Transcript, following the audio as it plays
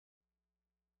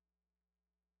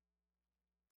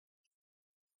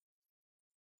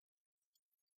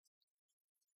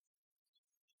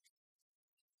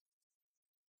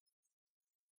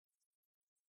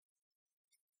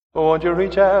Won't you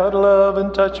reach out, love,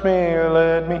 and touch me, or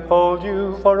let me hold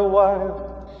you for a while?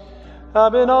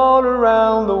 I've been all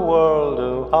around the world,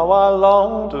 oh, how I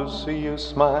long to see you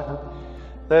smile.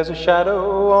 There's a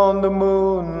shadow on the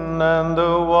moon, and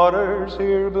the waters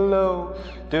here below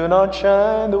do not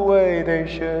shine the way they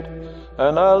should,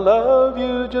 and I love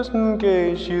you just in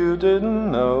case you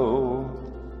didn't know.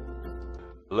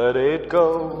 Let it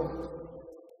go.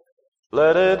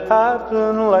 Let it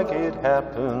happen like it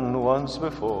happened once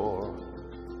before.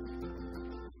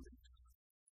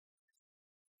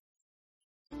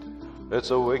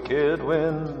 It's a wicked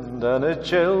wind and it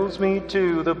chills me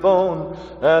to the bone,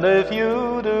 and if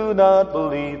you do not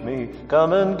believe me,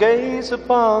 come and gaze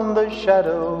upon the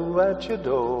shadow at your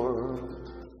door.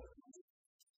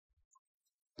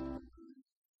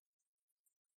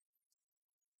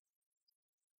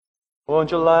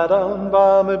 Won't you lie down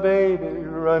by me, baby,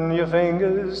 run your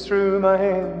fingers through my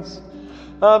hands?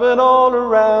 I've been all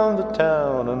around the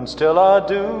town and still I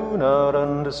do not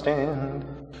understand.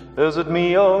 Is it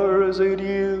me or is it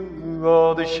you,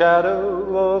 or the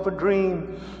shadow of a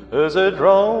dream? Is it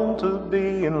wrong to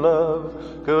be in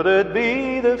love? Could it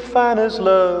be the finest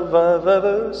love I've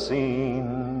ever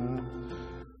seen?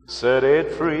 Set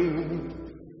it free.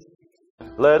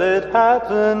 Let it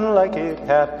happen like it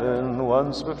happened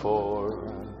once before.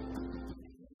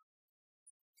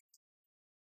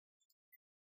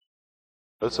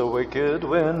 It's a wicked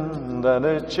wind and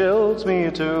it chills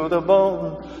me to the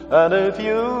bone, and if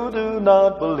you do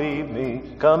not believe me,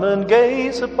 come and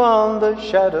gaze upon the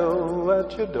shadow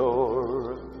at your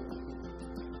door.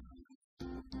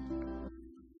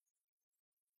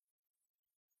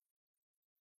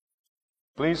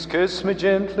 Please kiss me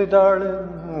gently,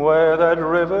 darling, where that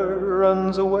river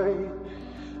runs away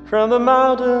from the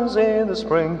mountains in the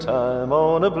springtime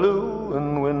on a blue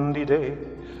and windy day,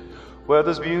 where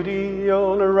there's beauty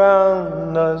all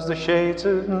around as the shades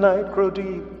of night grow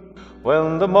deep.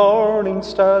 When the morning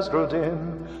stars grow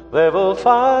dim, they will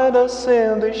find us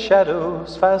in the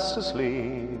shadows fast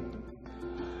asleep.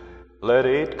 Let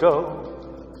it go.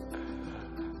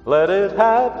 Let it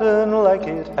happen like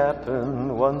it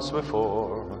happened once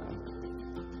before.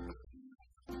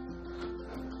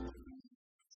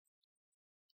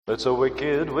 It's a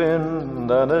wicked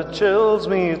wind and it chills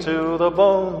me to the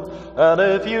bone, and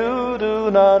if you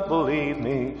do not believe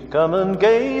me, come and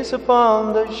gaze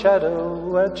upon the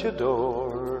shadow at your door.